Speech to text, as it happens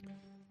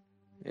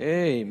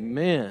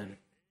Amen.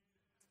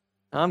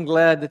 I'm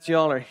glad that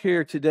y'all are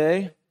here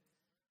today.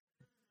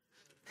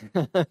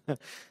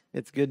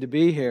 It's good to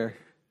be here.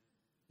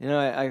 You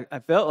know, I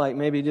felt like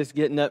maybe just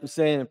getting up and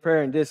saying a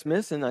prayer and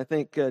dismissing. I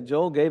think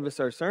Joel gave us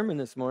our sermon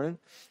this morning.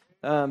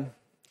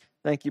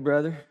 Thank you,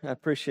 brother. I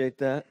appreciate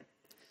that.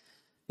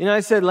 You know, I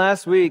said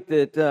last week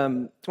that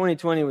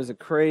 2020 was a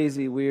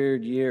crazy,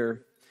 weird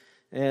year,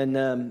 and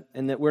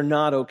that we're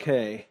not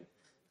okay.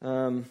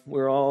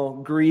 We're all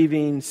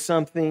grieving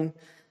something.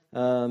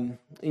 And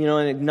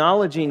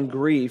acknowledging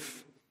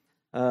grief,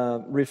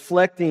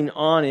 reflecting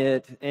on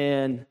it,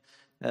 and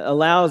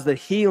allows the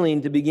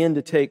healing to begin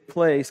to take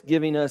place,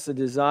 giving us a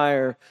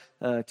desire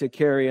to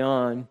carry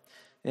on.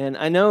 And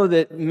I know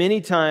that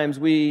many times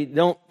we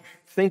don't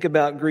think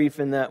about grief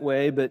in that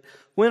way, but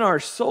when our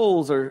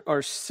souls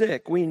are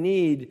sick, we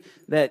need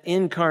that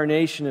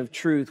incarnation of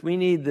truth. We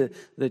need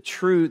the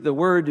truth, the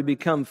Word to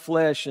become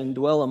flesh and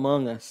dwell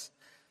among us.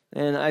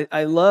 And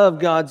I love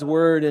God's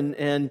Word,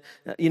 and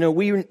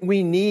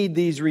we need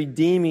these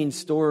redeeming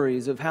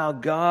stories of how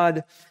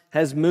God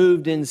has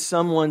moved in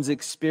someone's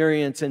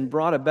experience and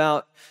brought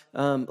about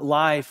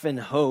life and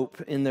hope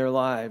in their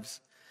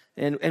lives.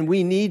 And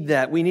we need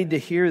that. We need to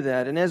hear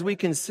that. And as we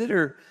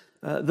consider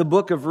the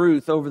book of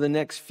Ruth over the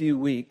next few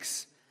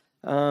weeks,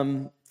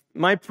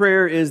 my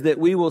prayer is that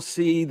we will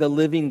see the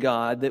living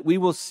God, that we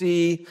will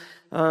see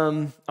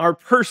our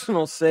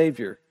personal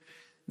Savior,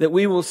 that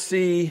we will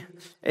see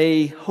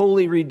a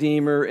holy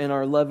Redeemer and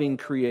our loving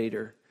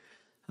Creator.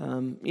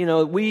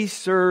 We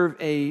serve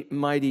a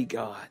mighty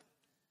God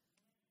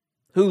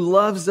who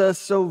loves us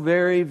so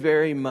very,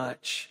 very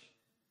much.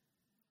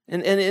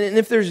 And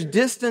if there's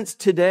distance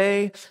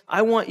today,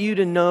 I want you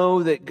to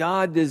know that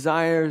God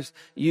desires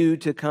you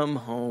to come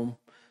home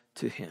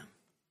to Him.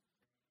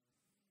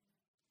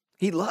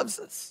 He loves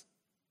us.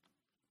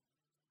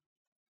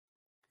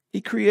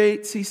 He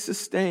creates, He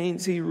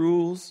sustains, He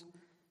rules,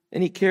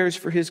 and He cares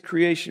for His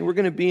creation. We're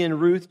going to be in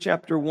Ruth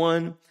chapter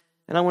 1,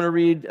 and I want to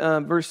read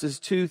verses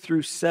 2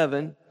 through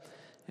 7.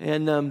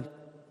 And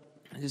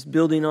just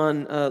building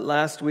on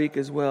last week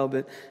as well,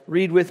 but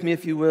read with me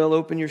if you will.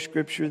 Open your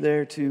scripture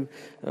there to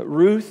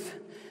Ruth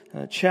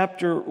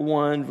chapter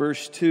 1,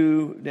 verse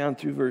 2 down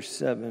through verse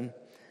 7.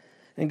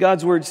 And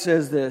God's word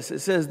says this. It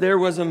says, "There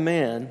was a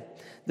man,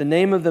 the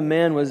name of the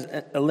man was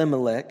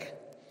Elimelech,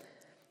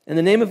 and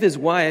the name of his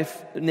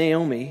wife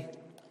Naomi,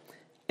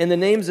 and the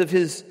names of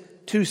his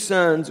two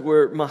sons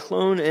were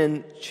Mahlon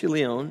and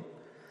Chilion,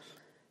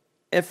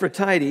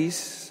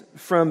 Ephratites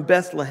from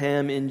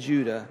Bethlehem in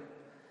Judah."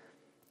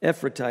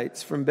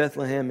 Ephratites from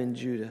Bethlehem in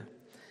Judah.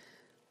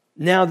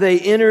 "Now they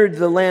entered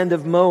the land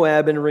of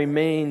Moab and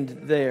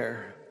remained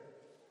there."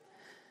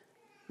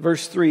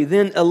 Verse 3,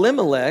 "Then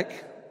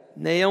Elimelech,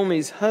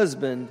 Naomi's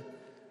husband,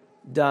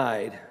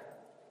 died,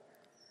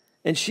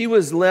 and she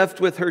was left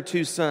with her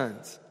two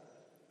sons.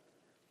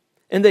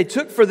 And they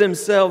took for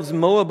themselves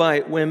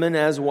Moabite women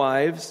as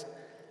wives,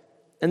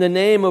 and the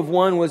name of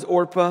one was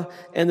Orpah,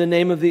 and the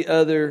name of the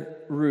other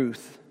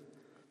Ruth.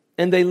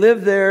 And they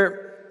lived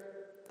there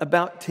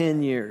about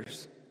 10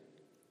 years.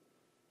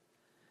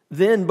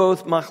 Then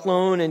both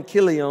Mahlon and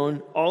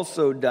Chilion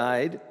also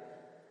died,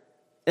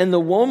 and the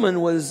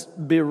woman was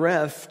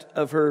bereft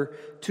of her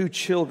two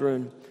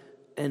children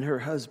and her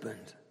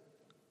husband.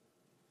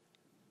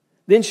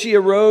 Then she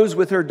arose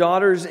with her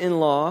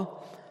daughters-in-law,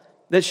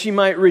 that she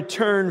might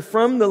return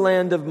from the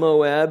land of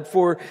Moab,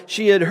 for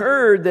she had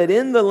heard that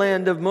in the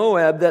land of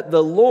Moab that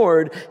the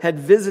Lord had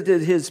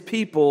visited His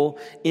people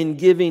in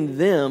giving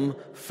them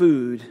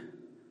food.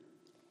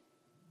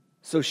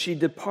 So she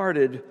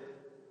departed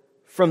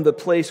from the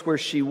place where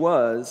she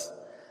was,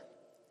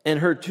 and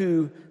her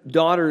two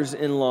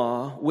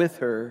daughters-in-law with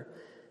her,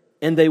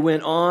 and they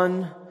went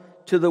on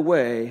to the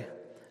way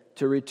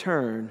to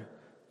return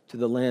to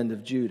the land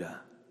of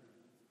Judah."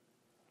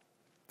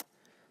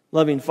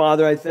 Loving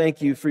Father, I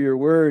thank You for Your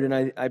word, and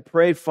I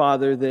pray,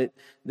 Father,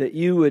 that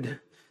You would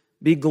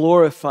be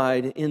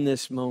glorified in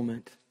this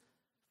moment.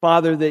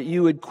 Father, that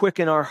You would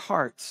quicken our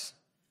hearts.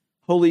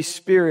 Holy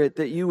Spirit,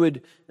 that You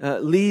would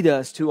lead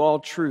us to all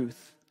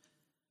truth.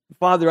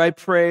 Father, I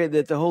pray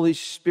that the Holy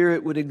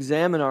Spirit would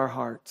examine our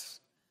hearts,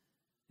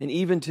 and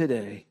even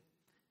today,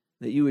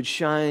 that You would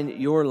shine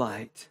Your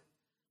light,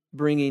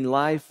 bringing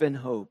life and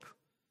hope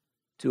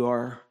to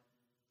our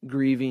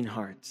grieving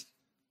hearts.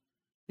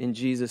 In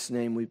Jesus'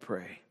 name we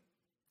pray.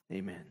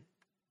 Amen.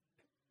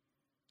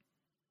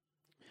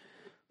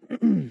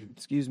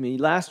 Excuse me.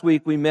 Last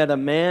week we met a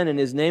man, and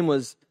his name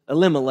was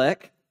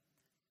Elimelech.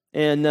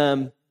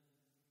 And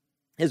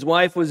his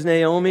wife was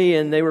Naomi,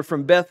 and they were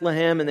from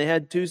Bethlehem, and they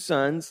had two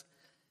sons.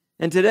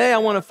 And today I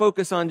want to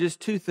focus on just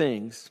two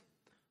things.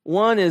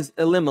 One is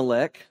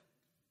Elimelech,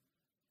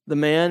 the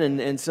man,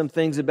 and some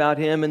things about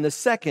him. And the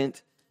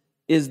second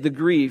is the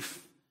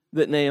grief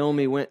that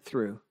Naomi went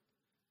through.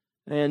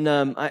 And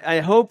I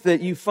hope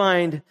that you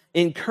find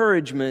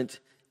encouragement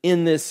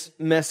in this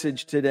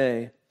message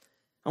today.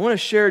 I want to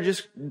share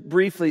just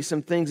briefly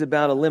some things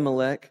about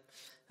Elimelech.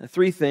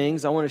 Three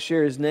things. I want to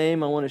share his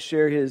name. I want to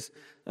share his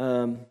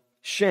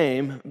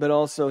shame, but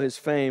also his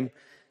fame.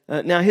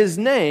 Now his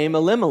name,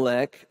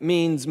 Elimelech,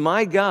 means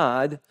my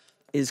God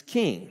is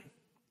king.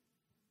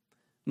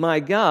 My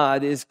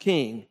God is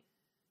king.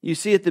 You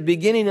see at the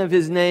beginning of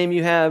his name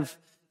you have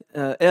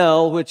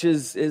El, which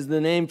is the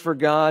name for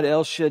God,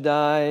 El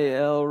Shaddai,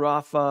 El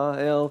Rapha,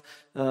 El,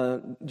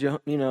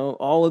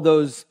 all of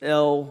those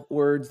El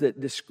words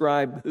that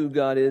describe who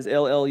God is,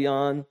 El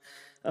Elyon.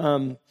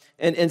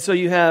 And so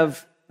you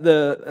have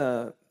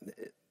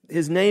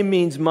his name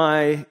means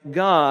my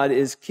God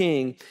is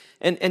king.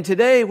 And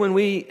today when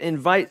we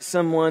invite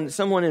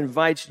someone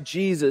invites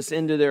Jesus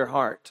into their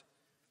heart.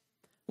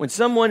 When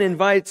someone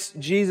invites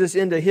Jesus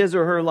into his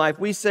or her life,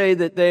 we say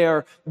that they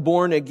are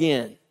born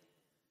again.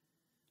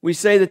 We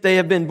say that they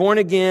have been born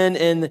again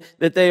and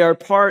that they are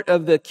part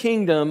of the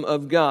kingdom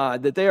of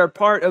God, that they are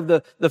part of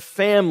the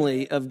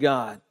family of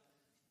God.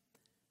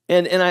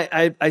 And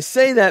I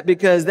say that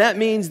because that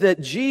means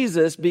that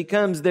Jesus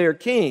becomes their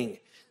king,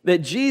 that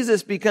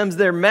Jesus becomes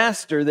their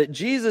master, that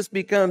Jesus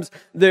becomes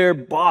their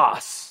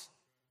boss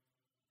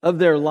of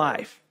their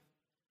life.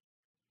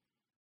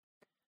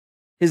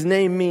 His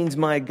name means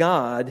my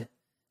God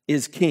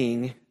is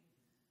king.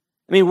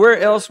 I mean, where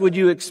else would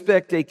you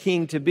expect a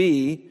king to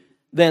be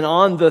than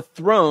on the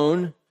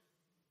throne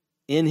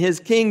in his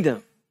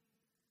kingdom?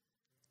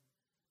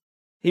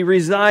 He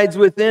resides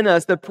within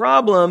us. The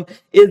problem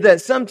is that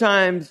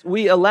sometimes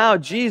we allow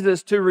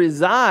Jesus to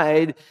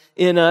reside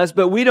in us,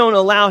 but we don't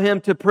allow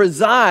him to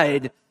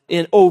preside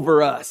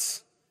over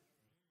us.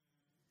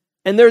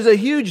 And there's a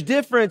huge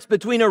difference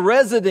between a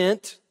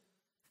resident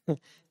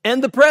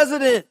and the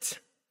president.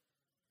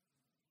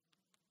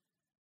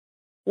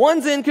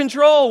 One's in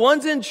control,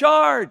 one's in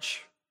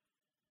charge.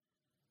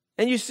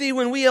 And you see,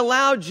 when we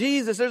allow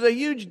Jesus, there's a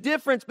huge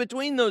difference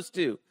between those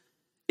two.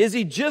 Is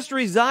he just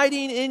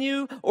residing in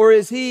you, or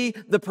is he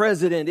the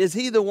president? Is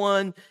he the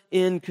one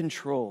in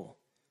control?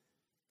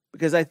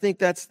 Because I think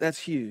that's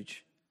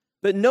huge.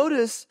 But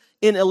notice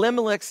in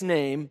Elimelech's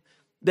name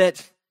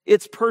that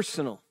it's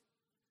personal.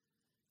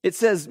 It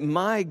says,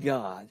 my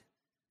God,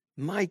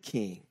 my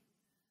King.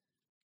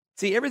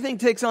 See, everything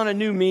takes on a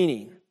new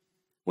meaning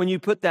when you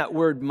put that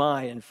word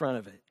my in front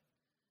of it.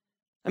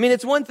 I mean,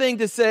 it's one thing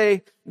to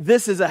say,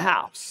 this is a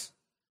house.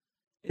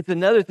 It's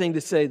another thing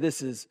to say,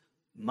 this is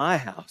my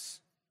house.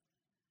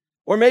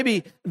 Or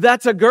maybe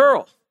that's a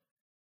girl.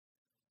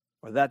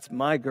 Or that's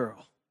my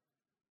girl.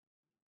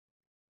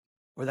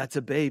 Or that's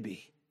a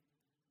baby.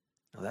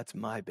 No, that's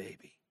my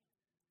baby.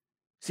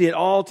 See, it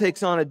all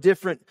takes on a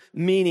different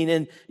meaning.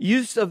 And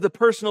use of the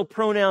personal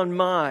pronoun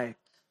my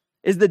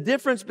is the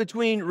difference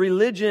between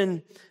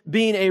religion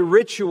being a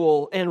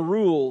ritual and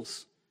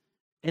rules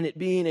and it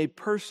being a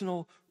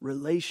personal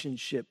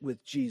relationship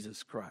with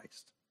Jesus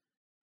Christ.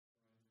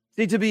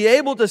 See, to be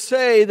able to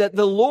say that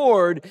the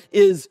Lord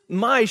is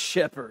my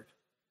shepherd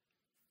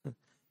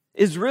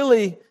is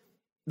really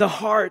the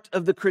heart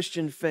of the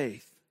Christian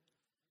faith.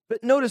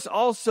 But notice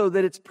also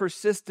that it's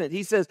persistent.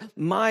 He says,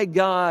 my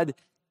God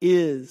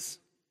is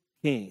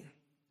king.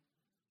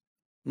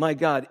 My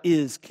God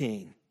is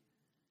king.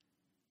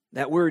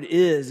 That word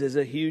is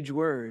a huge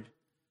word.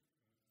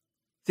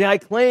 See, I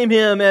claim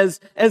him as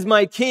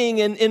my king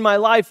in my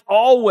life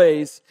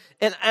always.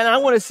 And I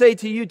want to say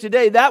to you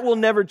today, that will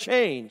never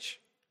change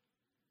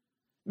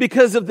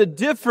because of the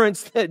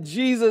difference that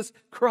Jesus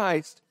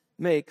Christ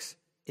makes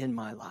in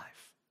my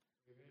life.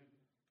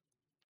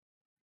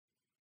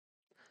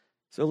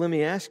 So let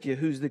me ask you,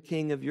 who's the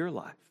king of your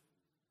life?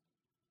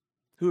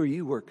 Who are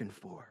you working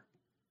for?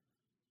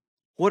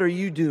 What are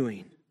you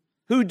doing?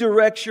 Who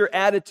directs your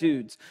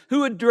attitudes?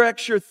 Who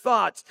directs your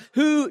thoughts?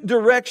 Who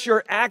directs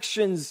your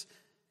actions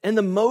and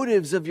the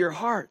motives of your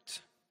heart?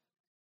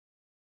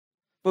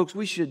 Folks,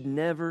 we should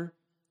never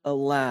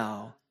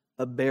allow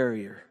a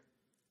barrier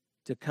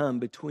to come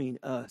between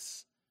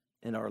us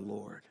and our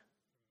Lord.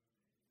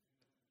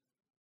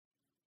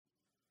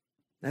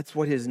 That's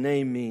what his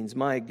name means.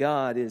 My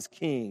God is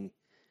king.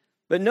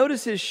 But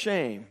notice his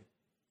shame.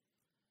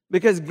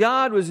 Because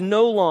God was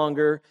no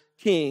longer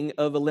king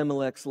of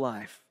Elimelech's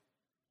life.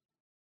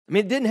 I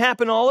mean, it didn't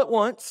happen all at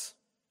once.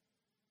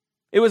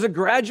 It was a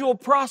gradual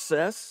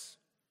process.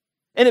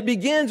 And it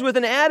begins with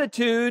an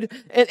attitude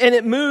and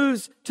it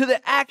moves to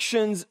the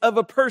actions of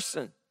a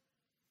person.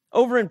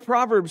 Over in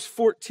Proverbs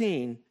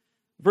 14,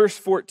 verse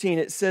 14,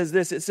 it says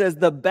this. It says,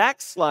 the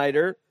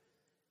backslider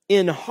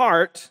in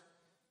heart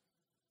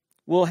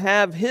will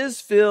have his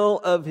fill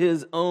of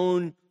his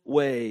own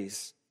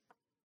ways,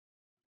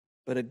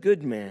 but a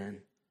good man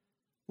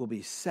will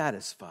be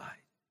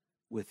satisfied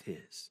with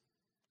his.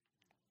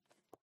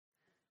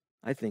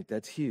 I think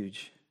that's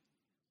huge.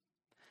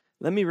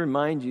 Let me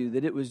remind you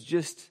that it was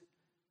just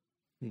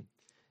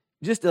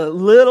a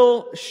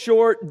little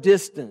short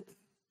distance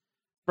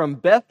from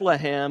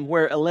Bethlehem,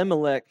 where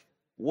Elimelech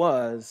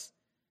was,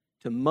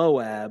 to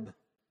Moab,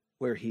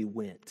 where he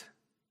went.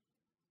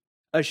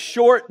 A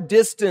short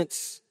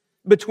distance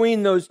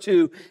between those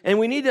two. And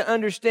we need to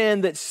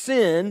understand that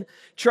sin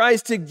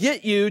tries to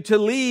get you to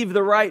leave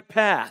the right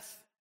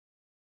path.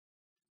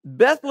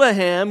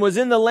 Bethlehem was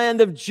in the land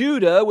of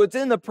Judah, was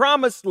in the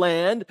promised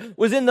land,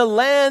 was in the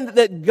land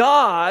that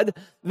God,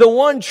 the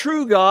one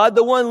true God,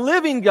 the one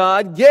living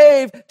God,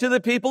 gave to the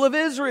people of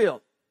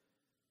Israel.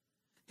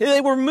 They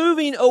were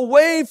moving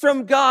away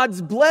from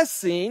God's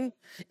blessing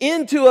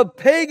into a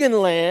pagan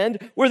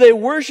land where they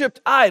worshiped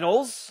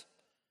idols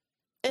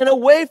and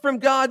away from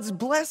God's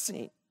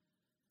blessing.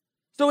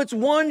 So it's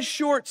one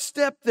short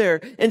step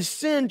there, and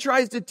sin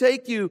tries to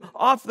take you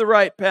off the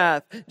right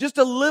path, just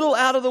a little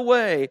out of the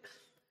way.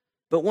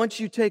 But once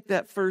you take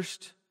that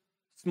first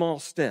small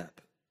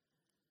step,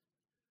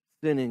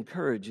 then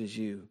encourages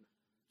you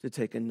to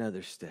take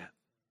another step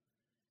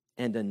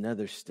and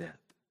another step.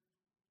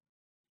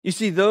 You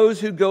see, those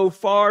who go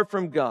far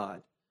from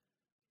God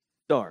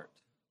start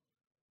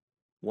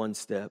one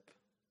step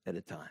at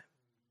a time.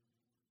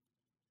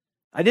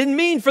 I didn't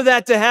mean for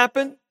that to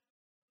happen.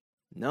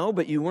 No,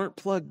 but you weren't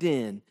plugged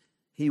in.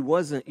 He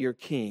wasn't your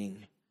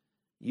king.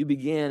 You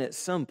began at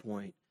some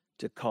point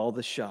to call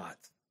the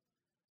shots.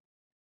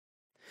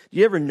 Do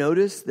you ever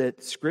notice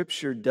that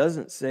Scripture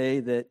doesn't say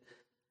that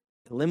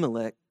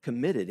Elimelech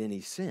committed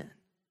any sin?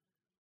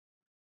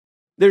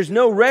 There's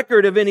no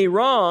record of any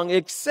wrong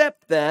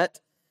except that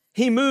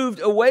he moved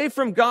away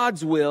from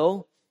God's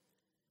will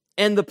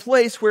and the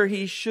place where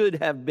he should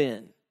have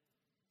been.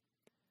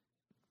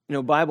 You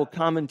know, Bible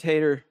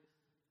commentator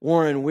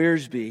Warren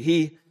Wiersbe,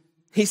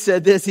 he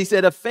said this. He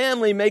said, a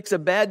family makes a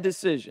bad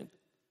decision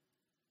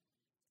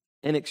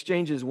and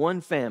exchanges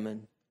one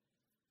famine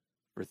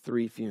for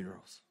 3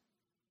 funerals.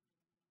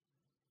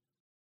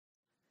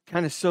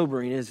 Kind of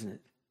sobering, isn't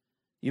it?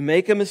 You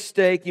make a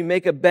mistake, you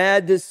make a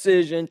bad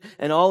decision,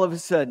 and all of a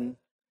sudden,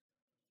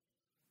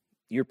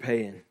 you're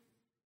paying.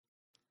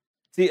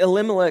 See,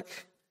 Elimelech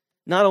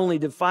not only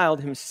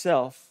defiled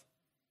himself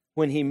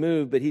when he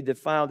moved, but he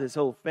defiled his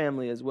whole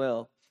family as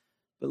well.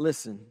 But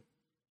listen,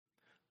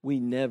 we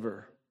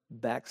never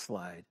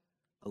backslide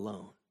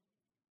alone.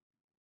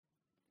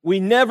 We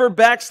never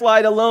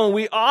backslide alone.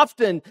 We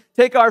often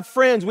take our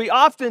friends, we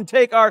often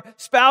take our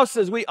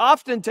spouses, we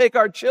often take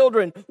our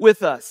children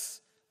with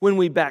us when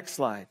we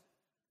backslide.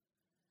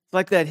 It's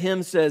like that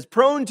hymn says,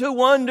 prone to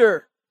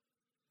wonder.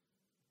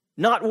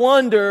 Not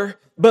wonder,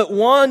 but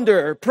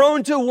wander.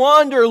 Prone to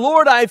wander.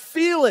 Lord, I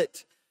feel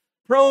it.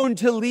 Prone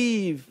to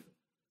leave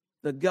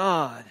the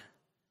God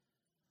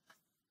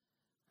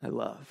I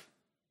love.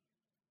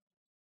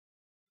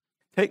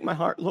 Take my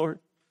heart, Lord.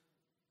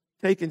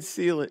 Take and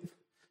seal it.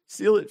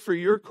 Seal it for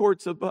your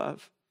courts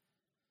above.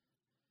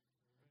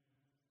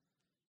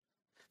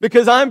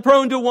 Because I'm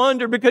prone to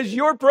wander, because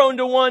you're prone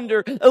to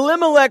wander.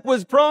 Elimelech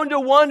was prone to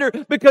wander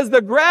because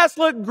the grass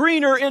looked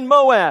greener in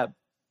Moab.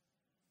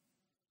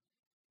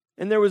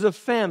 And there was a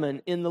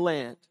famine in the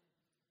land.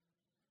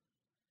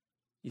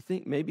 You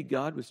think maybe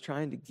God was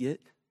trying to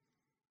get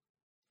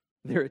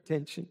their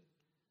attention?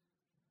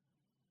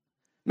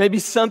 Maybe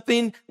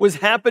something was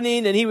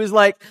happening and he was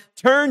like,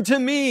 turn to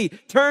me,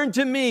 turn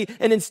to me.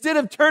 And instead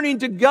of turning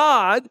to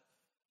God,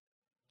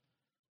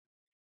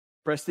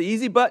 press the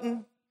easy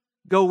button,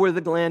 go where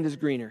the land is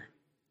greener.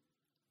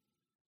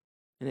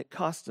 And it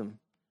cost him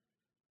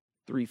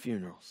 3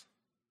 funerals.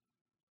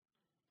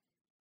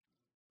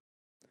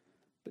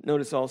 But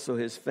notice also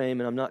his fame,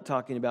 and I'm not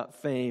talking about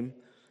fame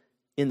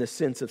in the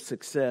sense of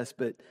success,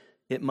 but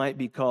it might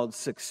be called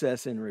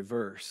success in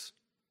reverse.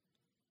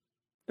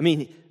 I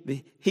mean,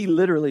 he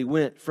literally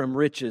went from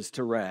riches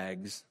to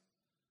rags,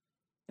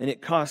 and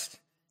it cost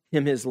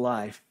him his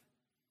life.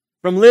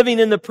 From living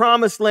in the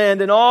promised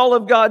land and all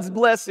of God's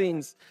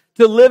blessings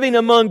to living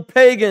among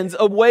pagans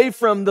away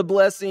from the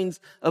blessings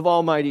of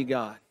Almighty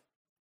God.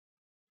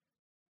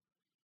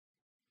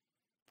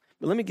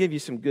 But let me give you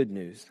some good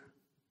news.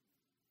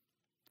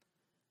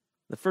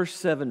 The first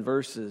 7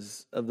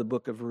 verses of the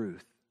book of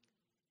Ruth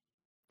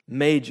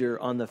major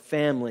on the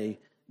family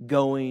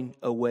going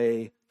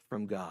away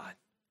from God.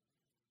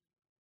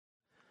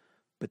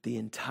 But the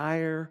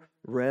entire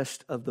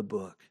rest of the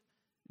book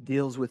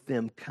deals with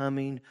them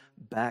coming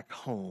back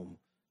home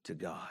to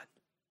God.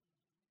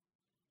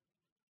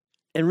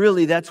 And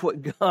really, that's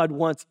what God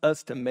wants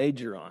us to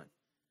major on.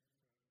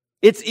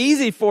 It's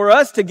easy for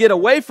us to get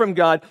away from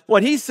God.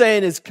 What he's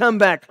saying is, come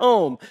back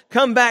home.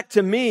 Come back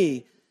to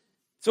me.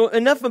 So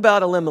enough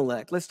about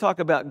Elimelech. Let's talk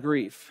about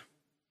grief.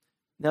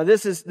 Now,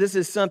 this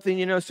is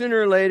something,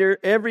 sooner or later,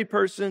 every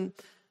person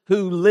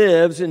who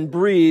lives and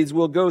breathes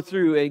will go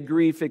through a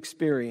grief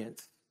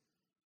experience.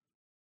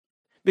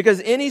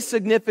 Because any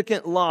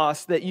significant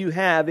loss that you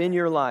have in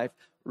your life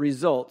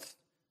results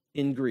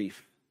in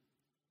grief.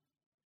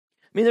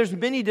 I mean, there's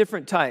many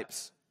different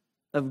types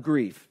of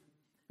grief.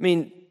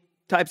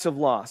 Types of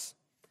loss.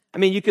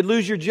 You could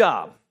lose your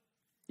job.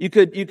 You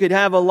could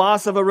have a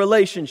loss of a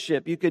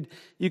relationship. You could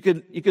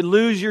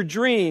lose your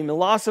dream, a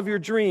loss of your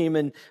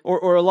dream,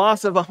 or a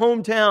loss of a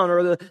hometown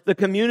or the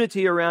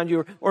community around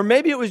you. Or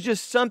maybe it was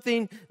just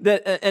something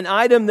an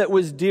item that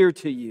was dear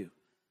to you.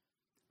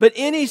 But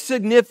any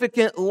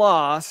significant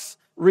loss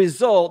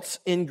results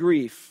in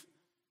grief.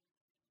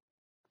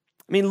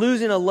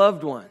 Losing a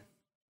loved one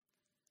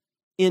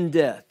in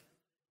death.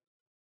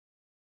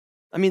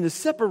 I mean, the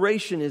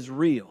separation is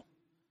real.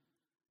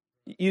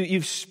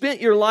 You've spent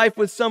your life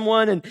with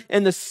someone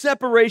and the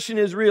separation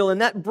is real,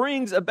 and that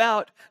brings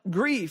about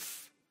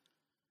grief.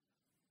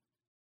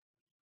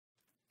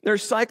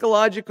 There's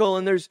psychological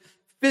and there's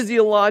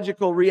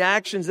physiological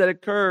reactions that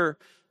occur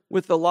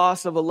with the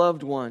loss of a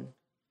loved one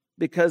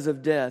because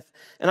of death.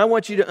 And I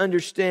want you to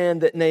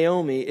understand that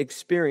Naomi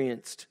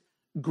experienced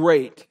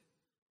great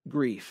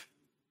grief.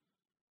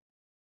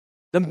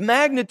 The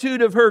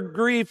magnitude of her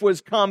grief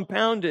was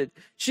compounded.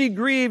 She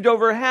grieved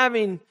over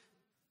having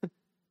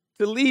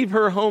to leave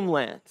her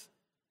homeland,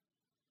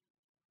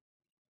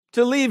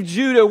 to leave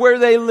Judah where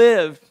they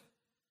lived,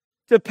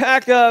 to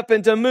pack up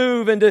and to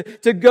move and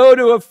to go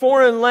to a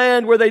foreign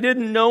land where they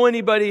didn't know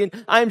anybody.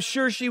 And I'm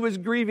sure she was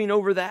grieving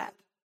over that.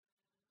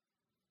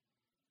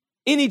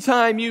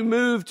 Anytime you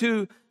move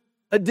to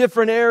a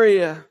different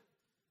area,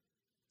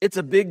 it's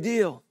a big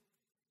deal.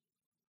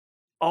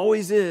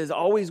 Always is,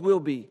 always will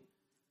be.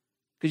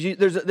 Because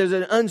there's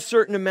an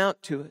uncertain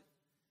amount to it.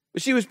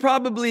 But she was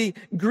probably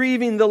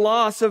grieving the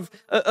loss of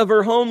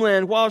her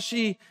homeland. While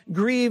she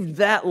grieved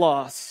that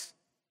loss,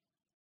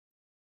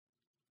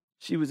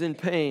 she was in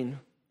pain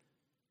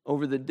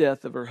over the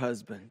death of her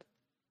husband,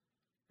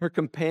 her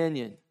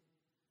companion.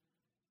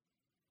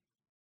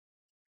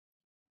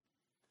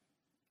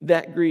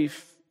 That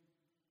grief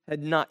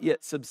had not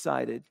yet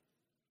subsided,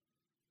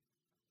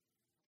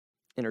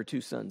 and her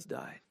 2 sons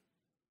died.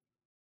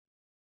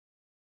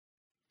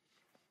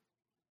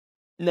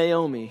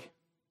 Naomi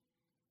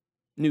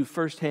knew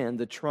firsthand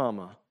the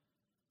trauma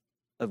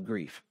of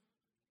grief.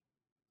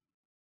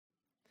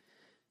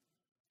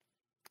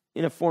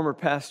 In a former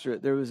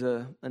pastorate, there was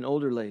an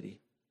older lady.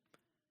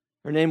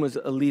 Her name was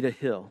Alita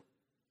Hill.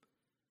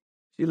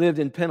 She lived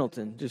in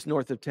Pendleton, just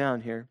north of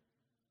town here.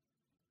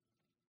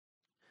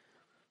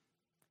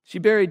 She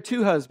buried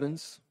 2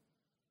 husbands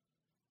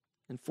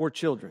and 4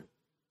 children.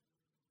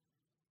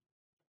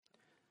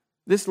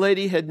 This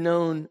lady had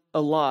known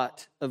a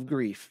lot of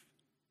grief.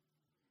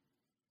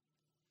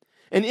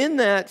 And in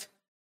that,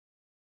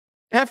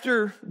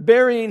 after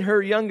burying her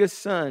youngest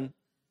son,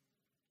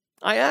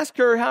 I asked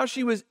her how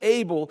she was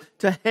able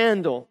to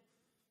handle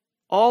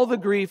all the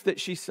grief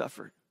that she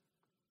suffered.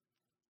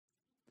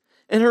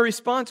 And her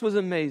response was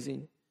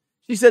amazing.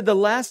 She said, "The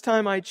last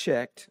time I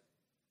checked,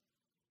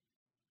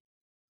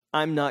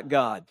 I'm not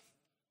God."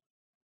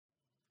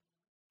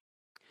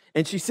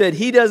 And she said,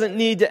 "He doesn't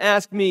need to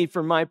ask me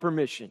for my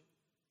permission.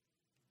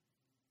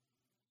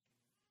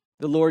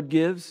 The Lord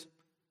gives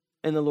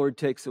and the Lord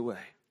takes away.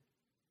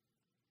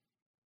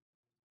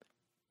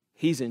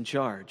 He's in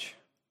charge.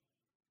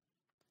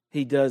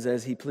 He does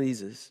as He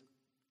pleases."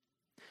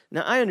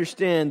 Now, I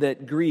understand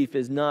that grief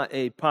is not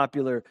a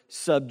popular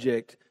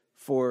subject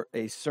for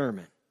a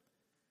sermon.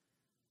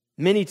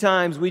 Many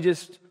times we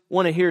just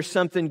want to hear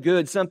something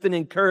good, something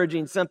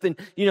encouraging, something,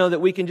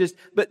 that we can just...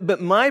 But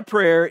my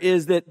prayer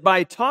is that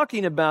by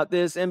talking about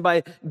this and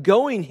by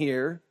going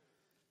here,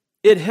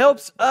 it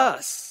helps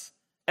us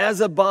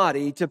as a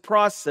body to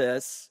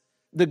process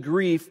the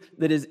grief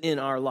that is in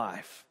our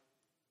life.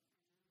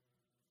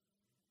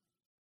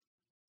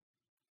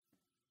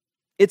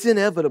 It's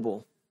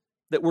inevitable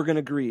that we're going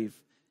to grieve,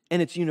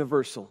 and it's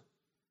universal.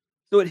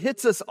 So it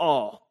hits us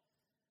all,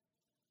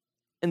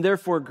 and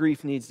therefore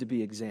grief needs to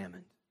be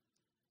examined.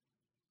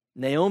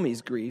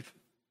 Naomi's grief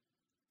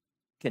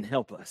can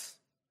help us.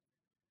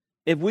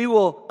 If we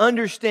will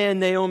understand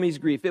Naomi's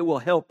grief, it will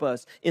help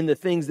us in the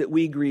things that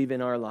we grieve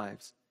in our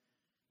lives.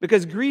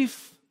 Because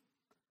grief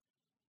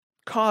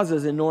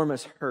causes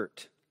enormous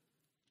hurt.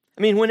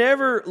 I mean,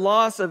 whenever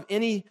loss of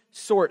any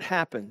sort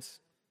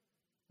happens,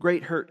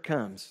 great hurt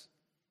comes.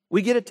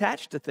 We get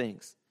attached to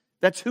things.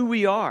 That's who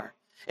we are.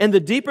 And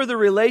the deeper the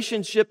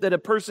relationship that a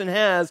person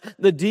has,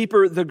 the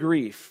deeper the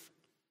grief.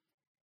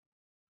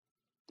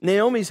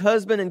 Naomi's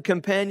husband and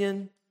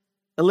companion,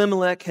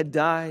 Elimelech, had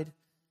died.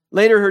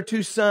 Later, her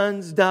 2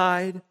 sons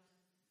died.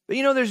 But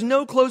there's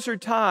no closer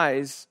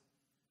ties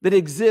that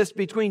exist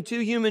between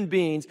 2 human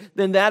beings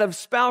than that of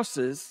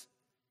spouses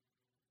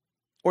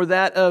or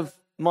that of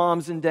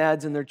moms and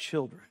dads and their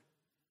children.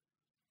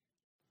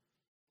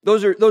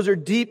 Those are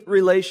deep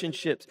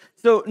relationships.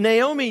 So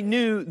Naomi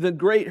knew the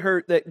great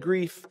hurt that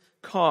grief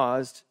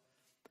caused,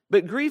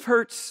 but grief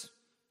hurts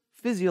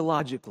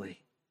physiologically.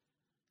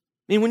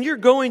 I mean, when you're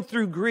going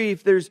through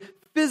grief, there's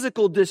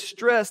physical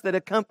distress that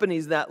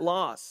accompanies that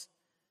loss.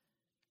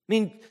 I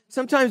mean,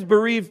 sometimes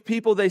bereaved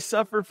people, they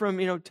suffer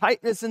from,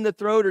 tightness in the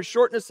throat or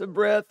shortness of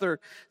breath or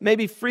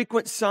maybe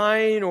frequent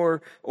sighing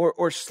or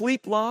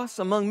sleep loss,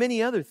 among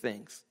many other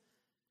things.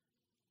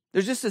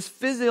 There's just this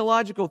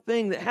physiological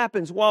thing that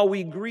happens while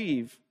we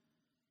grieve,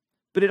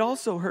 but it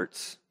also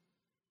hurts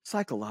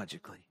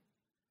psychologically.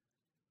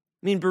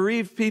 I mean,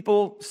 bereaved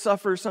people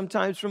suffer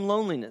sometimes from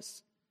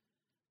loneliness,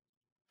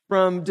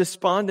 from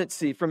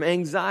despondency, from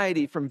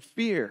anxiety, from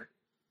fear,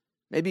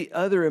 maybe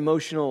other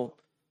emotional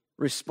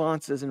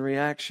responses and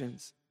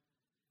reactions.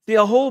 See,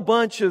 a whole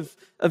bunch of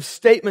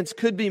statements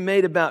could be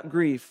made about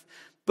grief,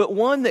 but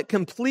one that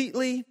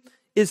completely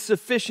is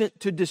sufficient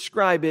to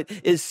describe it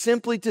is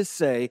simply to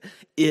say,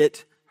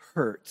 it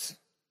hurts.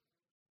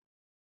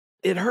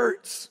 It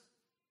hurts.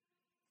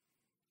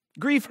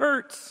 Grief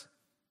hurts.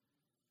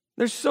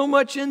 There's so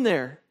much in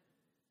there.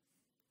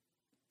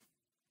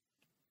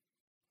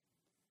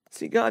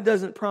 See, God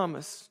doesn't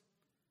promise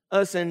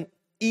us an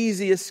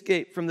easy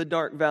escape from the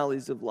dark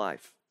valleys of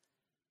life,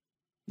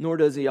 nor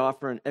does He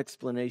offer an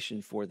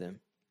explanation for them.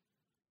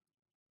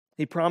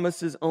 He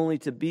promises only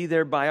to be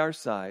there by our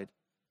side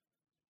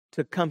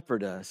to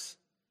comfort us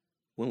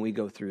when we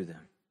go through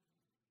them.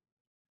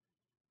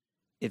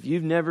 If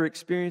you've never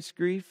experienced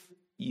grief,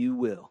 you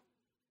will.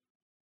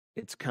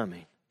 It's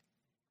coming.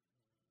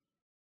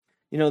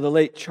 You know, the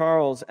late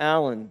Charles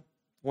Allen,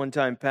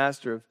 one-time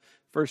pastor of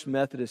First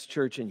Methodist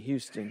Church in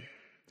Houston,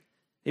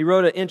 he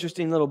wrote an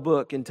interesting little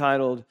book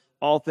entitled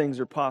All Things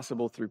Are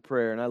Possible Through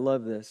Prayer, and I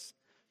love this.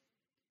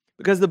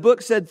 Because the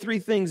book said three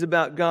things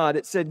about God.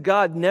 It said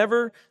God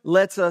never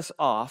lets us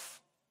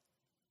off.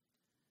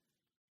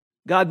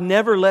 God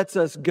never lets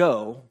us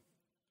go.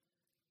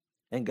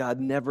 And God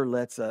never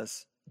lets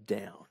us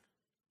down.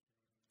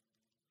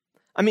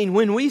 I mean,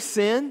 when we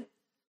sin,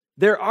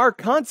 there are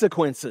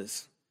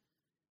consequences.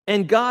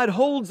 And God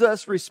holds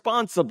us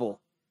responsible.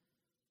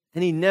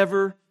 And He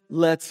never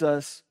lets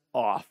us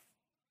off.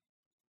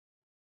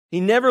 He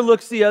never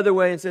looks the other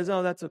way and says,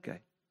 oh, that's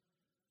okay.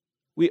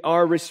 We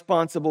are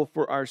responsible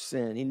for our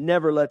sin. He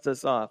never lets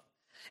us off.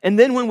 And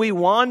then when we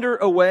wander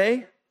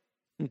away,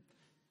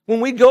 when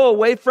we go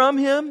away from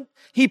Him,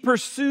 He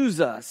pursues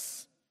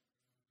us.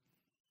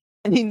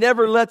 And He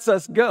never lets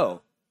us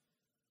go.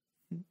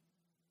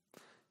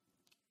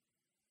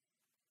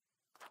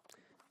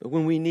 But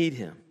when we need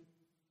Him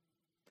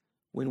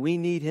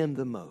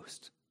the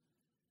most,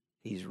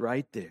 He's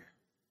right there.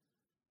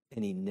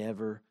 And He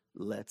never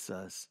lets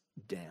us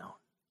down.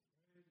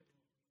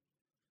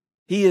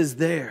 He is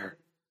there.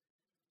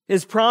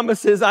 His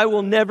promise is, I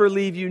will never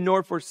leave you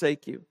nor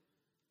forsake you.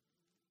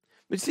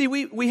 But see,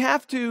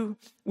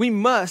 we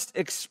must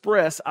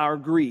express our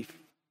grief.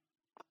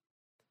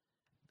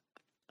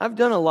 I've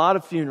done a lot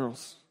of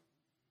funerals.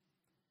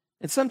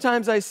 And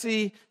sometimes I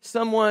see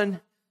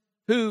someone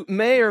who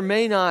may or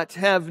may not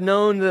have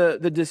known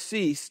the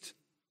deceased.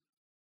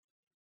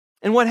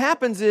 And what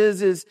happens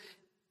is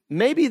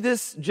maybe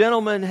this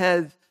gentleman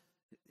had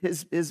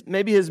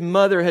maybe his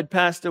mother had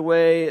passed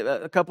away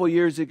a couple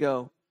years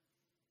ago.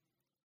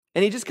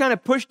 And he just kind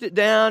of pushed it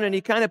down and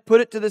he kind of put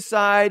it to the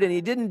side and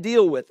he didn't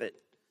deal with it.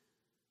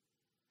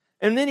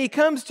 And then he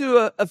comes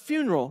to a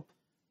funeral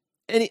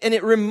and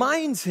it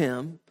reminds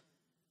him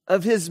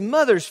of his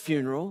mother's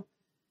funeral.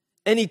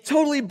 And he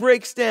totally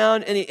breaks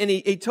down and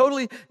he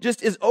totally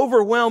just is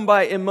overwhelmed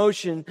by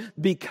emotion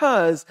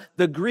because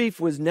the grief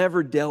was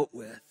never dealt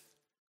with.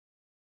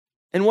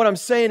 And what I'm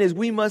saying is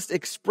we must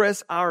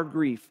express our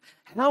grief.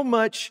 How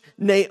much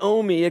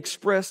Naomi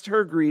expressed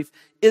her grief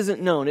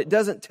isn't known. It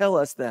doesn't tell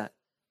us that.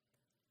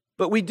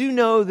 But we do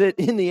know that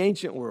in the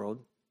ancient world,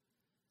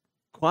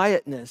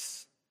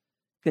 quietness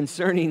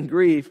concerning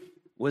grief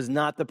was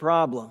not the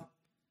problem.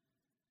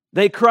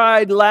 They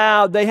cried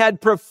loud. They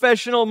had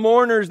professional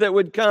mourners that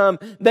would come.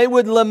 They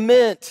would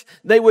lament.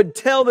 They would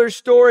tell their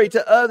story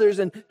to others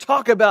and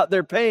talk about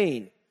their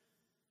pain.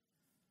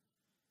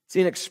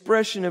 See, an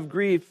expression of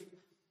grief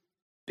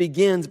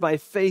begins by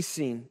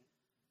facing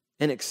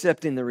and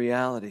accepting the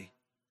reality.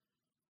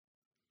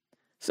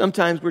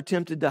 Sometimes we're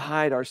tempted to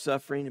hide our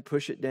suffering and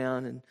push it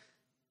down and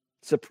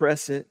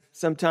suppress it.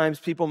 Sometimes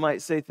people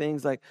might say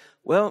things like,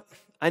 well,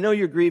 I know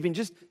you're grieving.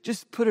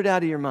 Just put it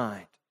out of your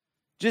mind.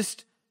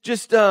 Just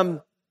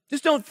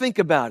don't think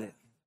about it.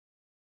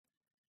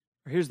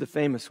 Or here's the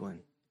famous one.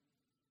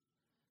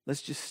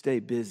 Let's just stay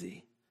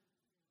busy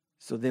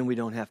so then we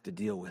don't have to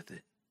deal with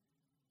it.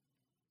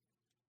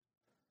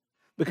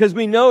 Because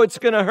we know it's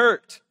going to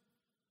hurt.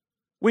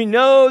 We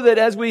know that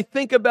as we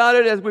think about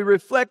it, as we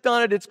reflect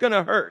on it, it's going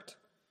to hurt.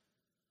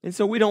 And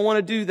so we don't want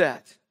to do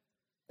that.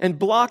 And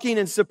blocking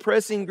and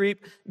suppressing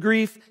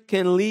grief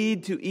can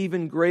lead to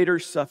even greater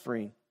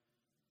suffering.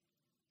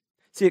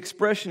 See,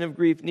 expression of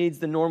grief needs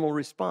the normal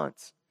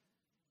response.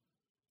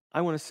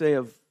 I want to say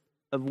of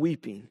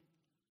weeping.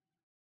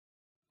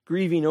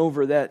 Grieving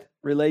over that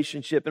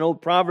relationship. An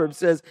old proverb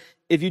says,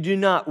 if you do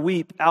not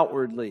weep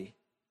outwardly,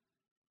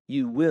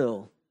 you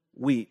will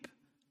weep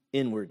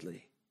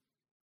inwardly.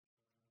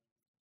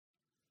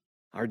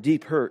 Our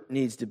deep hurt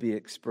needs to be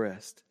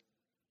expressed.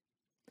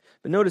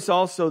 But notice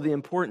also the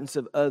importance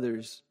of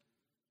others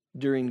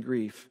during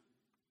grief.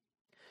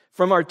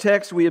 From our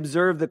text, we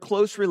observe the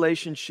close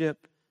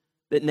relationship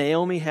that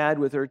Naomi had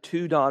with her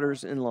two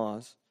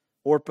daughters-in-laws,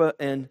 Orpah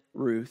and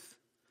Ruth.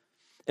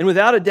 And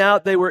without a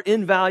doubt, they were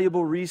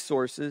invaluable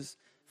resources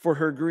for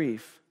her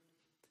grief.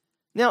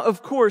 Now,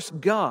 of course,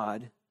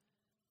 God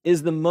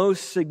is the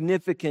most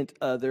significant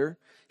other.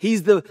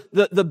 He's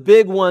the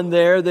big one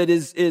there that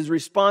is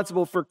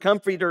responsible for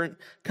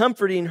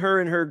comforting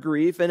her in her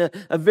grief and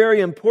a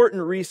very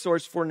important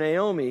resource for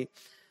Naomi.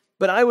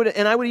 But I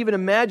would even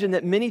imagine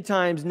that many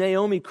times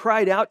Naomi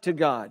cried out to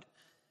God,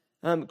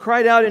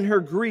 cried out in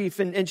her grief,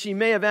 and she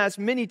may have asked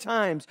many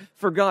times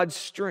for God's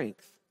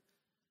strength.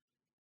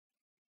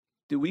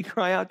 Do we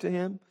cry out to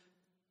Him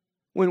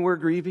when we're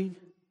grieving?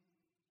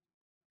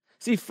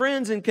 See,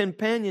 friends and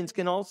companions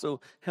can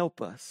also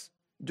help us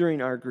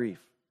during our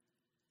grief.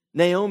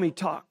 Naomi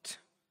talked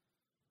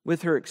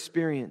with her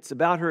experience,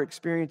 about her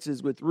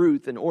experiences with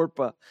Ruth and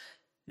Orpah.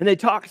 And they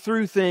talked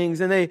through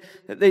things, and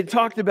they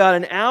talked about,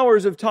 and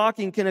hours of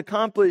talking can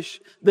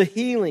accomplish the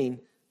healing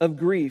of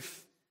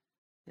grief.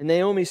 And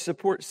Naomi's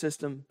support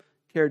system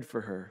cared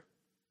for her.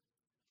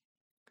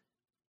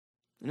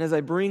 And as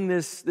I bring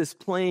this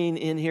plane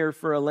in here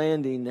for a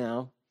landing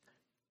now,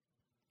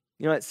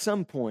 at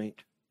some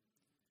point,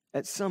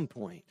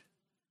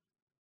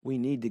 we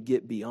need to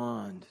get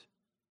beyond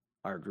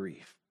our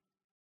grief.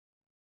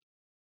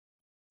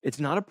 It's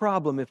not a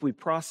problem if we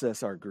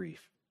process our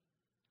grief.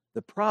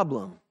 The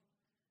problem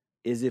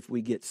is if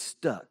we get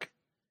stuck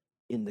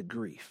in the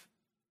grief.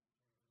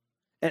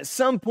 At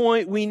some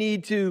point, we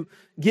need to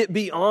get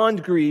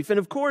beyond grief. And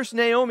of course,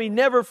 Naomi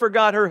never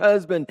forgot her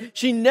husband.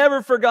 She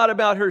never forgot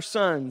about her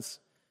sons.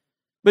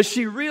 But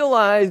she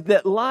realized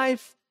that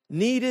life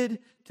needed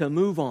to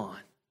move on.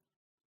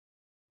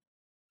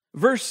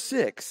 Verse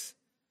 6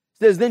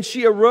 says, "Then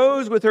she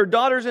arose with her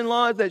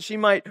daughters-in-law that she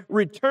might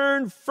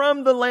return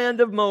from the land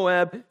of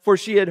Moab, for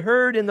she had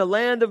heard in the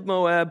land of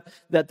Moab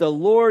that the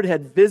Lord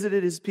had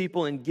visited his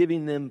people in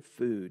giving them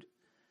food."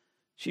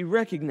 She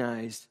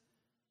recognized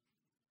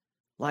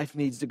life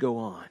needs to go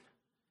on.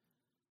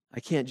 I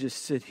can't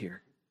just sit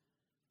here.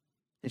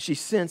 And she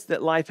sensed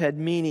that life had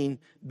meaning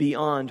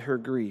beyond her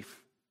grief.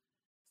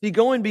 See,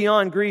 going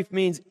beyond grief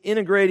means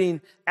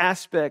integrating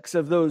aspects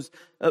of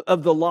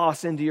the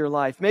loss into your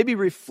life. Maybe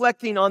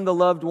reflecting on the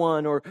loved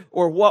one or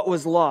what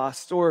was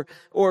lost, or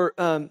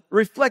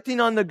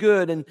reflecting on the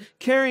good and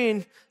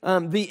carrying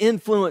the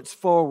influence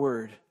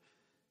forward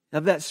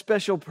of that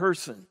special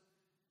person,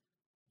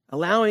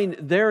 allowing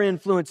their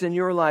influence in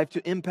your life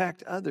to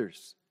impact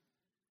others.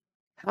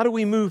 How do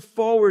we move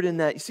forward in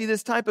that? You see,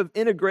 this type of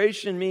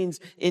integration means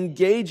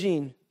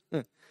engaging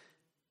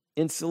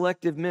in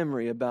selective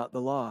memory about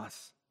the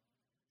loss.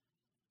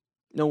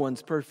 No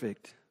one's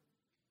perfect.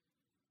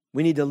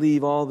 We need to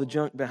leave all the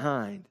junk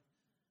behind,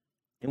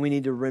 and we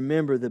need to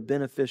remember the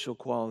beneficial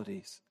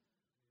qualities.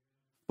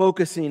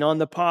 Focusing on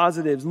the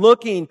positives,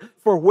 looking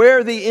for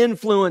where the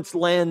influence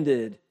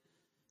landed.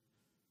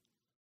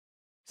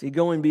 See,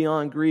 going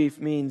beyond grief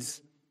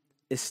means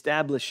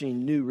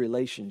establishing new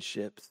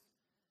relationships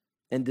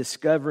and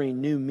discovering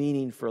new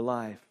meaning for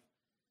life.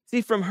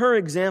 See, from her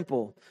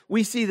example,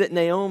 we see that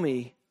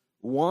Naomi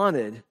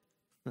wanted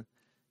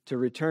to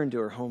return to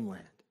her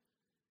homeland.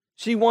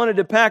 She wanted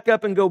to pack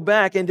up and go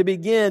back and to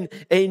begin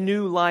a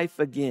new life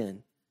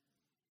again.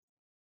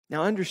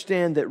 Now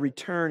understand that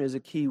return is a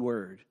key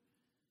word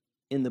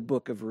in the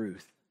book of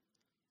Ruth.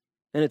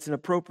 And it's an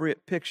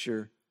appropriate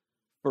picture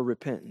for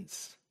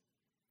repentance.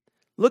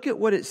 Look at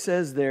what it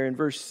says there in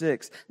verse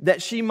 6,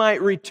 that she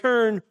might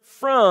return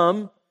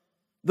from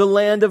the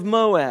land of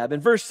Moab.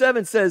 And verse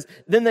 7 says,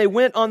 then they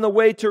went on the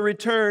way to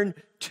return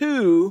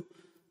to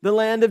the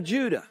land of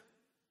Judah.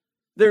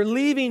 They're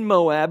leaving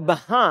Moab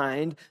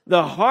behind,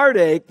 the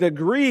heartache, the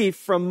grief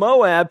from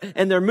Moab,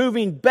 and they're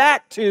moving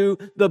back to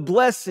the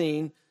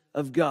blessing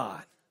of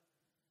God.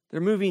 They're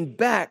moving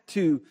back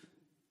to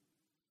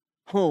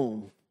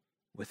home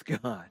with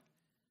God.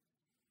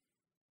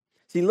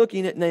 See,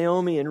 looking at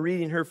Naomi and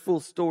reading her full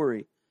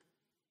story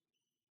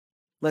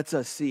lets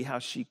us see how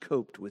she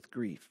coped with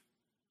grief.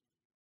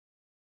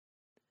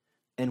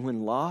 And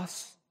when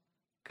loss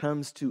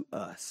comes to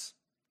us,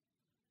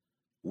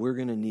 we're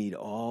going to need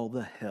all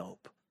the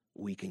help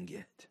we can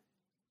get.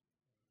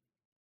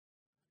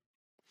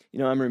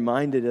 I'm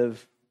reminded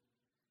of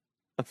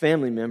a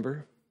family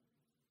member.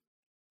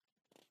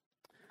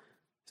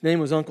 His name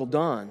was Uncle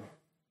Don.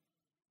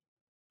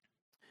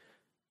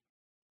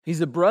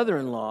 He's a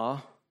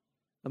brother-in-law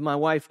of my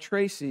wife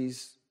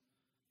Tracy's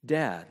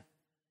dad.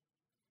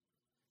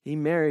 He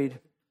married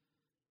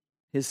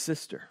his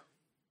sister.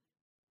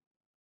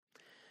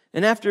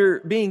 And after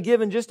being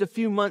given just a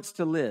few months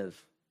to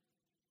live,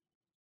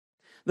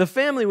 the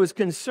family was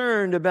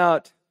concerned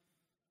about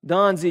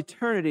Don's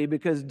eternity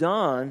because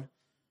Don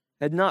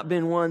had not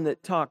been one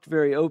that talked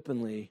very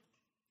openly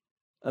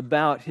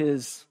about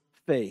his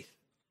faith,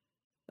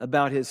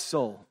 about his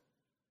soul.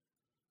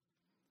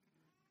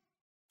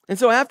 And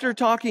so after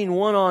talking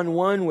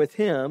one-on-one with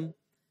him,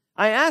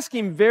 I asked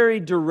him very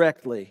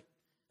directly.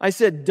 I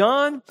said,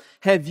 Don,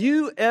 have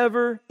you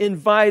ever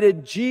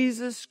invited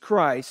Jesus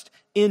Christ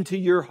into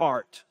your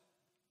heart?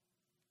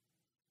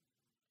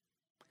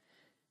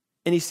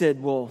 And he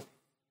said, well,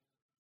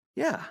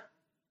 yeah,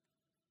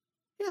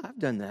 I've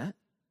done that.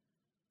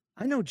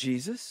 I know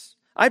Jesus.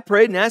 I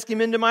prayed and asked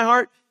him into my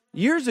heart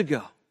years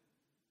ago.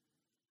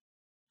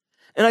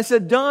 And I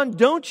said, Don,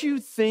 don't you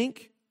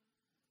think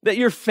that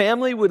your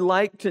family would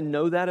like to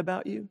know that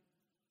about you?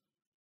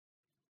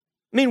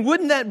 I mean,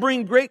 wouldn't that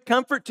bring great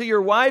comfort to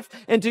your wife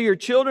and to your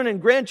children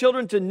and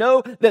grandchildren to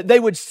know that they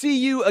would see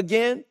you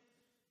again?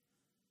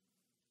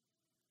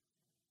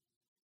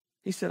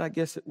 He said, I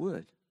guess it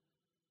would.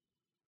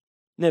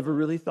 Never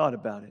really thought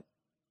about it.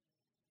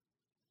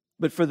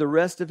 But for the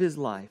rest of his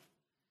life,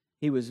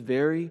 he was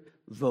very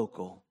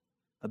vocal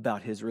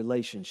about his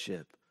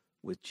relationship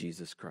with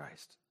Jesus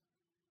Christ.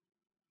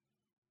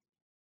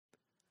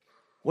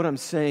 What I'm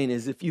saying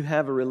is, if you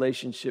have a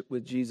relationship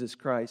with Jesus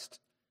Christ,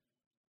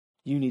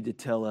 you need to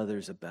tell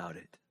others about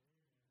it.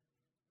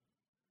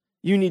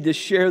 You need to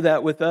share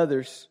that with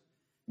others.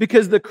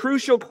 Because the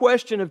crucial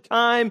question of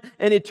time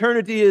and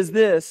eternity is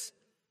this.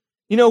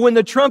 When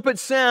the trumpet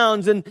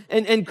sounds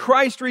and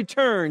Christ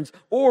returns,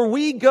 or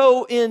we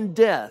go in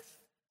death,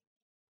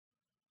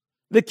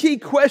 the key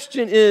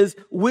question is,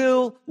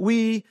 will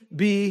we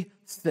be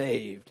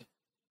saved?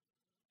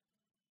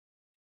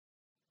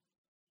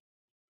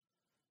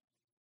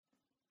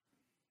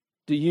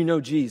 Do you know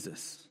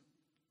Jesus?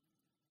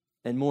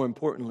 And more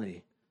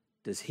importantly,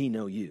 does He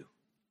know you?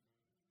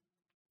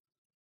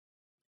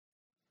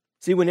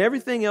 See, when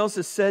everything else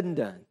is said and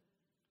done,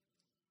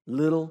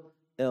 little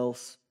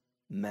else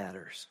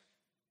matters.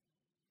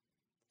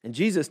 And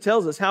Jesus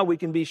tells us how we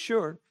can be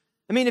sure.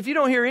 If you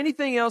don't hear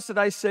anything else that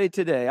I say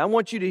today, I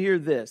want you to hear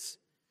this,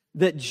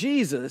 that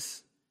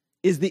Jesus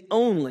is the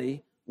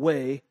only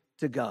way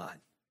to God.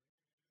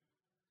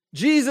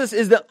 Jesus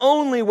is the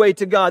only way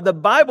to God. The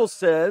Bible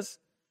says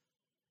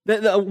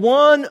that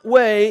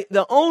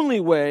the only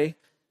way,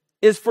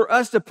 is for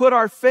us to put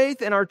our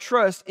faith and our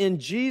trust in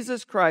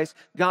Jesus Christ,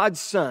 God's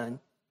Son.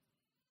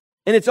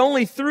 And it's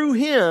only through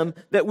Him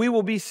that we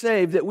will be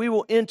saved, that we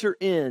will enter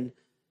in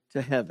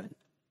to heaven.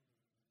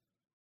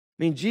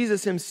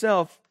 Jesus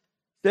Himself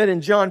said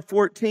in John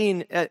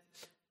 14,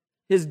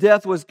 His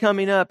death was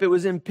coming up. It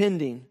was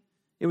impending.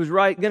 It was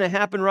going to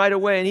happen right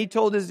away. And He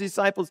told His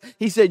disciples,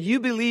 He said, you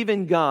believe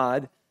in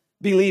God,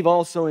 believe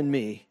also in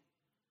me.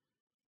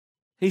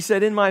 He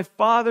said, in my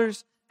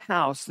Father's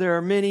house there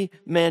are many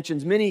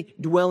mansions, many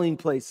dwelling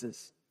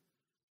places.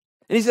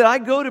 And He said, I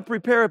go to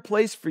prepare a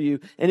place for you.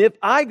 And if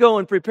I go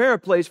and prepare a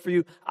place for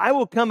you, I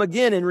will come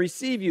again and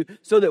receive you,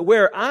 so that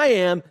where I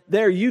am,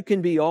 there you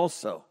can be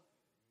also.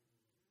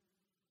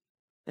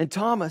 And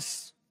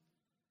Thomas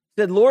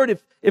said, Lord,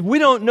 if we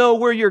don't know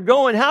where you're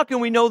going, how can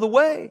we know the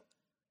way?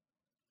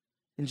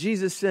 And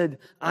Jesus said,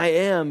 I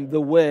am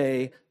the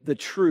way, the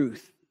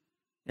truth,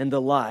 and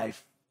the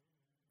life.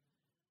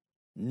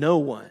 No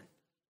one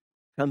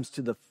comes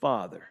to the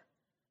Father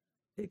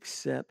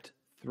except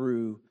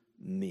through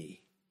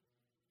me.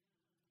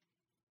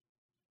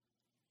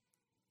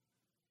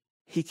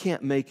 He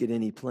can't make it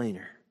any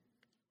plainer.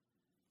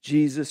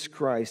 Jesus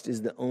Christ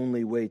is the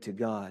only way to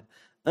God.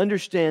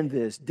 Understand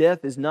this,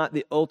 death is not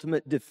the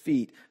ultimate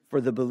defeat for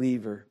the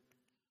believer.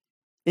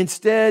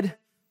 Instead,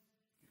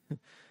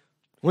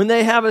 when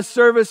they have a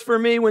service for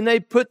me, when they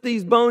put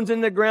these bones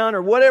in the ground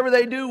or whatever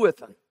they do with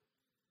them,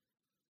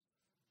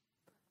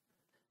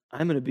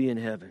 I'm going to be in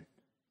heaven.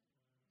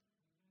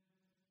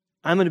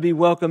 I'm going to be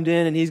welcomed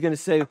in, and He's going to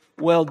say,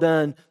 well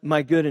done,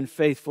 my good and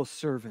faithful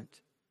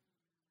servant.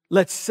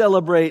 Let's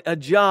celebrate a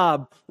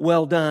job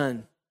well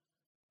done.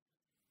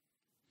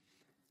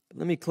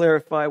 Let me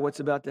clarify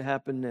what's about to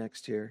happen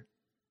next here.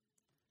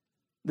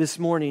 This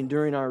morning,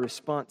 during our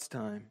response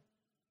time,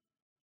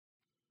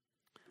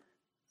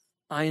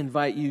 I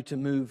invite you to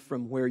move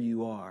from where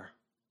you are,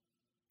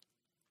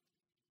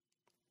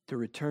 to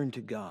return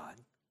to God,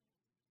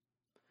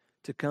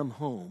 to come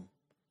home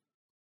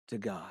to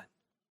God.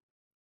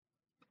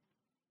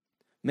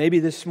 Maybe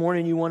this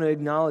morning you want to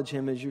acknowledge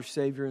Him as your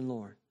Savior and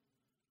Lord.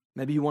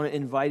 Maybe you want to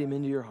invite Him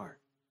into your heart.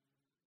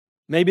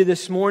 Maybe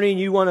this morning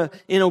you want to,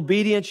 in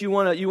obedience, you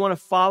want to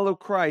follow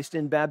Christ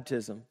in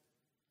baptism.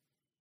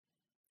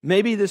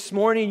 Maybe this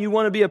morning you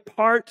want to be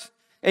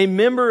a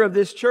member of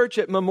this church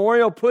at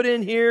Memorial, put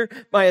in here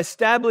by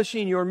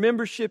establishing your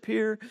membership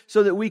here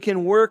so that we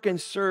can work and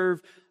serve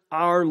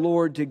our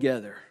Lord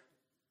together.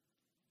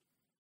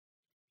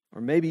 Or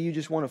maybe you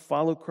just want to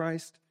follow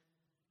Christ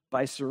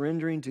by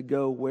surrendering to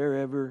go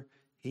wherever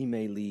He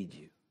may lead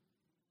you.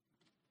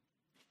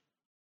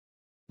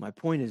 My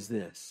point is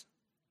this.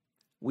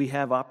 We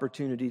have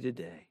opportunity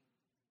today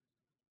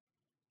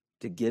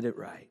to get it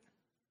right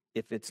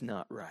if it's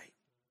not right.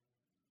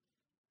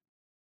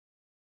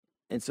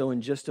 And so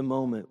in just a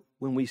moment,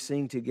 when we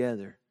sing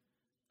together,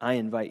 I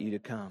invite you to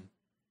come.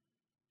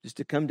 Just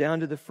to come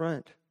down to the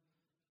front.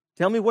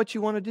 Tell me what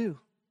you want to do.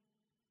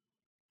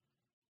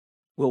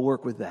 We'll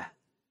work with that.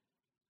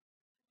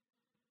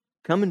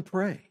 Come and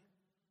pray.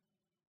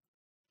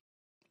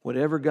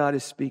 Whatever God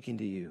is speaking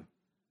to you,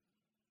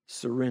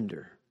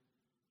 surrender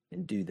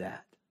and do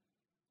that.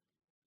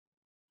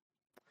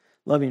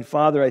 Loving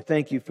Father, I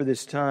thank You for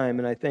this time,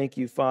 and I thank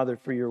You, Father,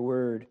 for Your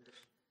word.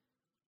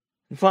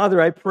 And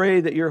Father, I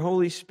pray that Your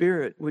Holy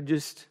Spirit would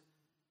just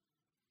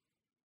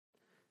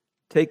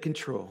take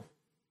control.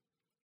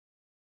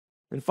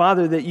 And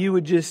Father, that You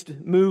would just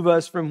move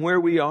us from where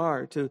we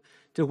are to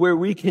where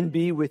we can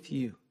be with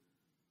You.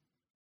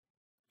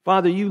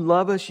 Father, You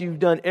love us. You've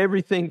done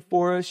everything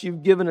for us.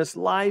 You've given us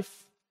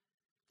life.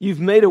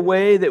 You've made a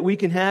way that we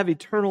can have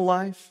eternal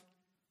life.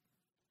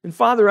 And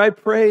Father, I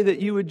pray that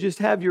You would just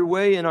have Your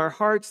way in our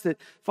hearts,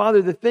 that,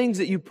 Father, the things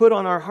that You put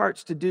on our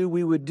hearts to do,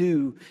 we would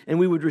do, and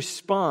we would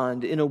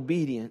respond in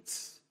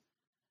obedience.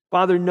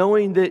 Father,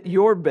 knowing that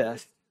Your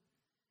best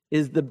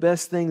is the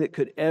best thing that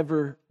could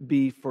ever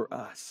be for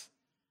us.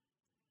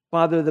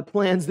 Father, the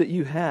plans that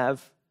you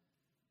have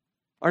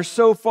are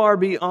so far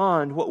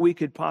beyond what we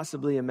could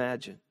possibly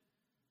imagine.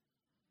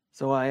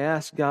 So I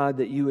ask, God,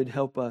 that you would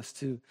help us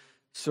to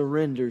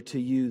surrender to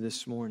you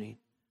this morning.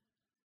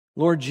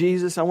 Lord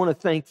Jesus, I want to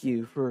thank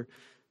you for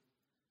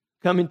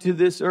coming to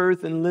this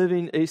earth and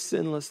living a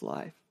sinless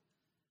life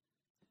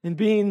and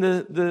being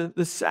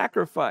the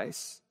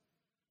sacrifice,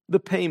 the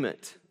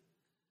payment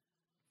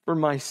for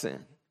my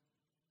sin,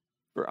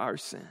 for our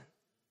sin.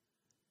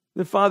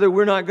 The Father,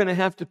 we're not going to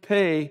have to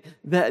pay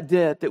that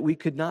debt that we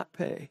could not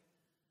pay.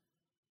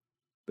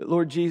 But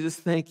Lord Jesus,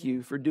 thank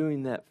you for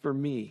doing that for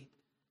me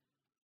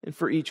and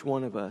for each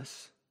one of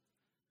us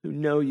who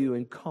know you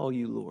and call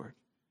you Lord.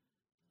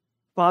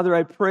 Father,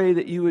 I pray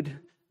that you would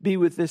be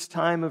with this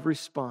time of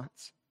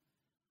response.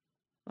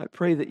 I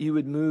pray that you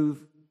would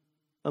move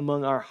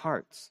among our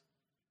hearts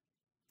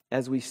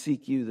as we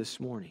seek you this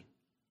morning.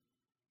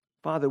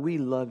 Father, we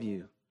love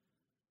you.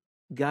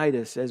 Guide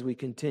us as we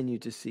continue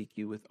to seek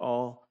you with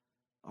all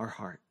our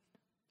heart.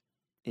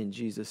 In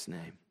Jesus'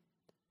 name,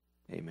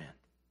 amen.